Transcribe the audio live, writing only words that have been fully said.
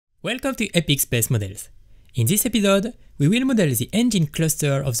Welcome to Epic Space Models. In this episode, we will model the engine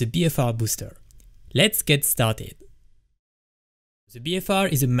cluster of the BFR booster. Let's get started. The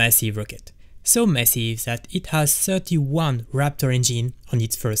BFR is a massive rocket, so massive that it has 31 Raptor engines on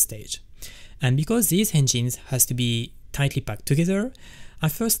its first stage. And because these engines has to be tightly packed together, I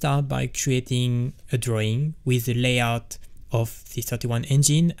first start by creating a drawing with the layout of the 31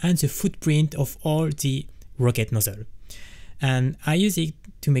 engine and the footprint of all the rocket nozzle. And I use it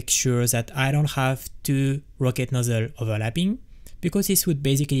to make sure that I don't have two rocket nozzle overlapping, because this would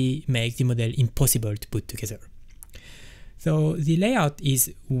basically make the model impossible to put together. So the layout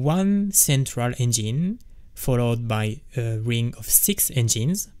is one central engine followed by a ring of 6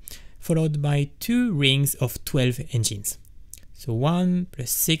 engines followed by 2 rings of 12 engines. So 1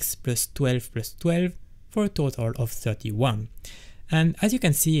 plus 6 plus 12 plus 12 for a total of 31. And as you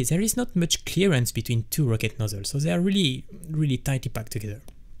can see, there is not much clearance between two rocket nozzles, so they are really tightly packed together.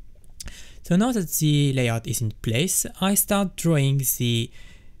 So now that the layout is in place, I start drawing the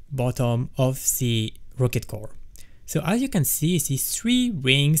bottom of the rocket core. So as you can see, these 3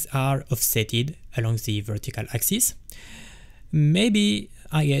 rings are offsetted along the vertical axis. Maybe,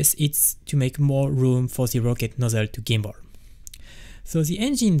 I guess, it's to make more room for the rocket nozzle to gimbal. So the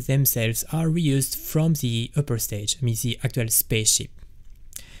engines themselves are reused from the upper stage, I mean the actual spaceship.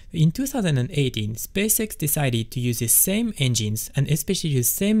 In 2018, SpaceX decided to use the same engines and especially the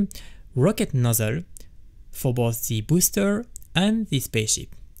same rocket nozzle for both the booster and the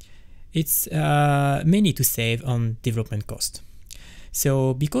spaceship. It's mainly to save on development cost.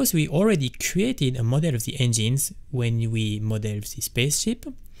 So because we already created a model of the engines when we modeled the spaceship,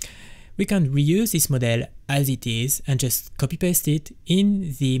 we can reuse this model as it is and just copy paste it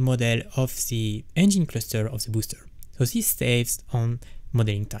in the model of the engine cluster of the booster. So this saves on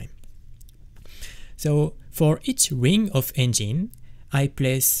modeling time. So for each ring of engine, I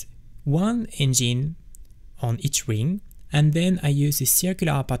place one engine on each ring, and then I use the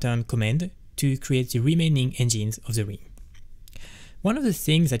circular pattern command to create the remaining engines of the ring. One of the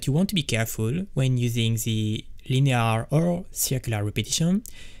things that you want to be careful when using the linear or circular repetition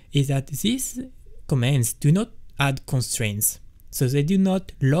is that these commands do not add constraints, so they do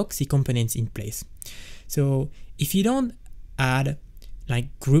not lock the components in place. So if you don't add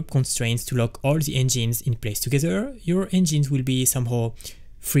like group constraints to lock all the engines in place together, your engines will be somehow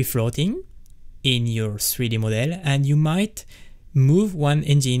free floating in your 3D model, and you might move one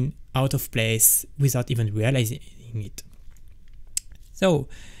engine out of place without even realizing it. So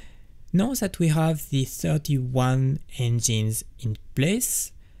now that we have the 31 engines in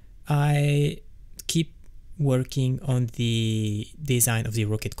place, I keep working on the design of the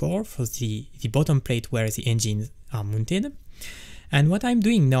rocket core for the bottom plate where the engines are mounted. And what I'm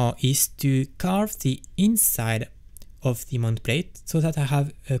doing now is to carve the inside of the mount plate so that I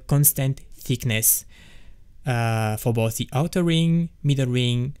have a constant thickness for both the outer ring, middle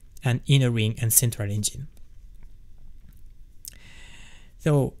ring, and inner ring and central engine.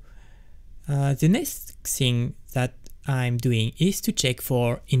 So the next thing that I'm doing is to check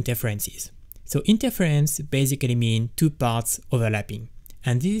for interferences. So interference basically means 2 parts overlapping.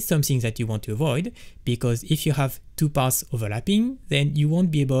 And this is something that you want to avoid, because if you have 2 parts overlapping, then you won't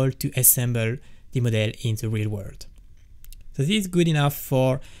be able to assemble the model in the real world. So this is good enough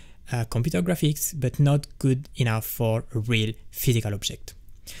for computer graphics, but not good enough for a real physical object.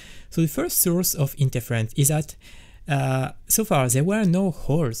 So the first source of interference is that so far there were no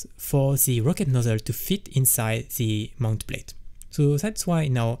holes for the rocket nozzle to fit inside the mount plate. So that's why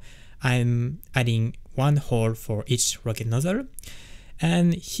now I'm adding 1 hole for each rocket nozzle.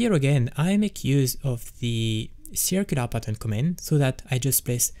 And here again, I make use of the circular pattern command so that I just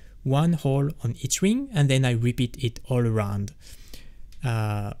place 1 hole on each ring and then I repeat it all around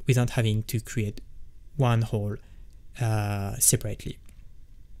without having to create 1 hole separately.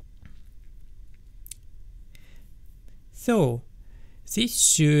 So this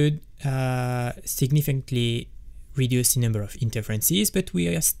should significantly reduce the number of interferences, but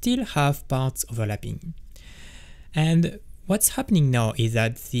we still have parts overlapping. And what's happening now is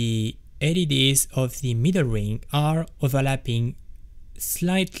that the LEDs of the middle ring are overlapping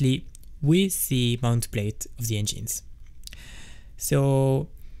slightly with the mount plate of the engines. So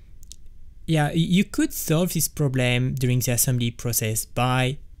yeah, you could solve this problem during the assembly process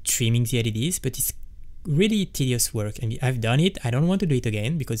by trimming the LEDs, but it's really tedious work. I mean, I've done it. I don't want to do it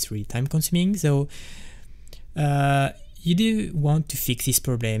again because it's really time consuming. So you do want to fix this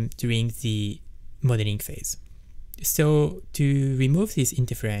problem during the modeling phase. So to remove this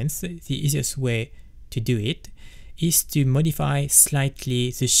interference, the easiest way to do it is to modify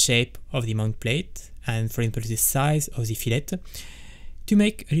slightly the shape of the mount plate and, for example, the size of the fillet to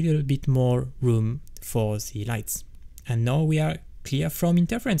make a little bit more room for the lights. And now we are clear from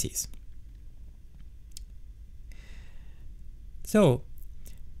interferences. So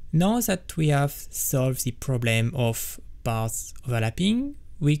now that we have solved the problem of parts overlapping,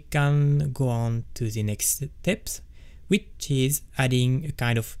 we can go on to the next steps, which is adding a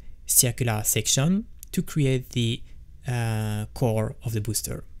kind of circular section to create the core of the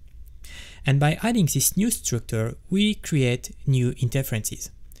booster. And by adding this new structure, we create new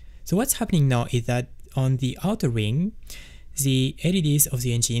interferences. So what's happening now is that on the outer ring, the LEDs of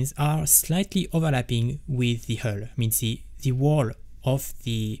the engines are slightly overlapping with the hull, means the wall of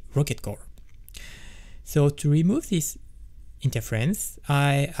the rocket core. So to remove this interference,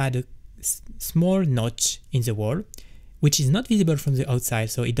 I add a small notch in the wall, which is not visible from the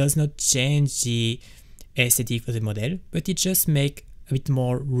outside, so it does not change the aesthetic of the model, but it just makes a bit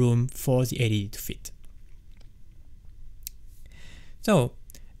more room for the LED to fit. So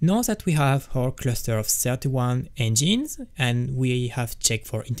now that we have our cluster of 31 engines and we have checked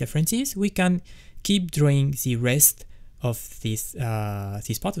for interferences, we can keep drawing the rest of this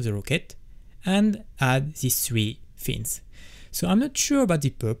part of the rocket and add these 3 fins. So I'm not sure about the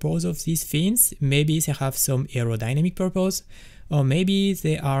purpose of these fins. Maybe they have some aerodynamic purpose, or maybe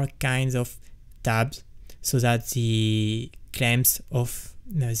they are kinds of tabs so that the clamps on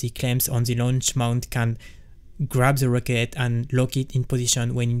the launch mount can grab the rocket and lock it in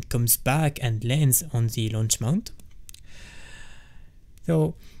position when it comes back and lands on the launch mount.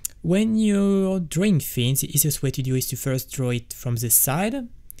 So when you're drawing fins, the easiest way to do is to first draw it from the side,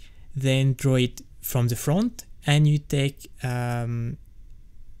 then draw it from the front, and you take a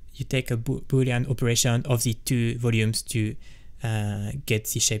Boolean operation of the 2 volumes to get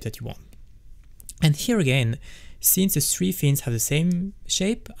the shape that you want. And here again, since the 3 fins have the same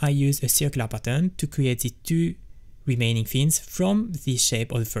shape, I use a circular pattern to create the 2 remaining fins from the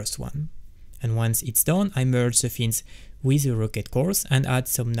shape of the first one. And once it's done, I merge the fins with the rocket cores and add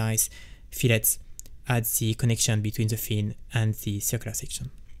some nice fillets at the connection between the fin and the circular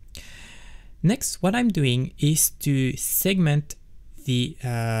section. Next, what I'm doing is to segment the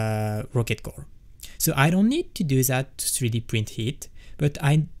rocket core. So I don't need to do that to 3D print it, but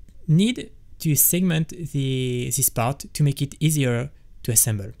I need to segment this part to make it easier to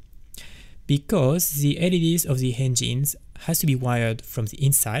assemble. Because the LEDs of the engines has to be wired from the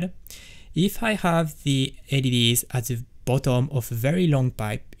inside, if I have the LEDs at the bottom of a very long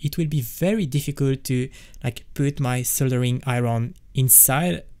pipe, it will be very difficult to put my soldering iron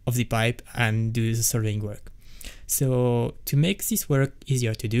inside of the pipe and do the soldering work. So to make this work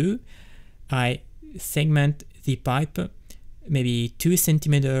easier to do, I segment the pipe maybe 2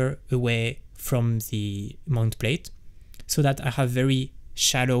 centimeters away from the mount plate so that I have very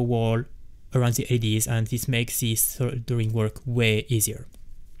shallow wall around the LEDs, and this makes the soldering work way easier.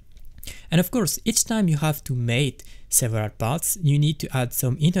 And of course, each time you have to mate several parts, you need to add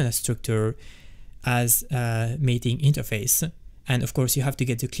some internal structure as a mating interface. And of course, you have to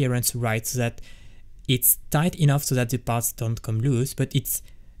get the clearance right so that it's tight enough so that the parts don't come loose, but it's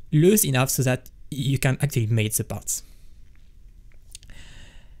loose enough so that you can actually mate the parts.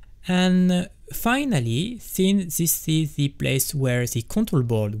 And finally, since this is the place where the control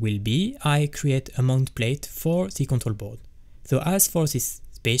board will be, I create a mount plate for the control board. So as for this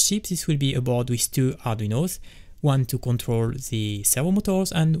spaceship, this will be a board with 2 Arduinos, one to control the servo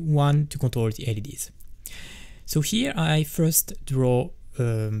motors and one to control the LEDs. So here I first draw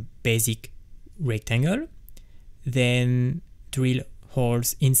a basic rectangle, then drill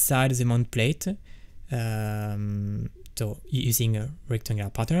holes inside the mount plate, so using a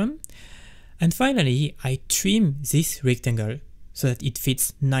rectangular pattern. And finally, I trim this rectangle so that it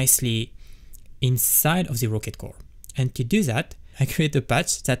fits nicely inside of the rocket core. And to do that, I create a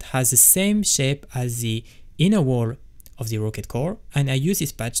patch that has the same shape as the inner wall of the rocket core, and I use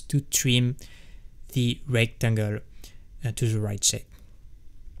this patch to trim the rectangle to the right shape.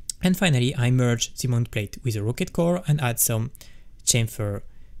 And finally, I merge the mount plate with the rocket core and add some chamfer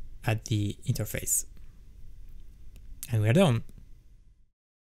at the interface. And we're done.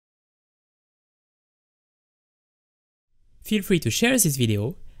 Feel free to share this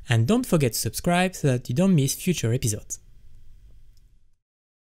video and don't forget to subscribe so that you don't miss future episodes.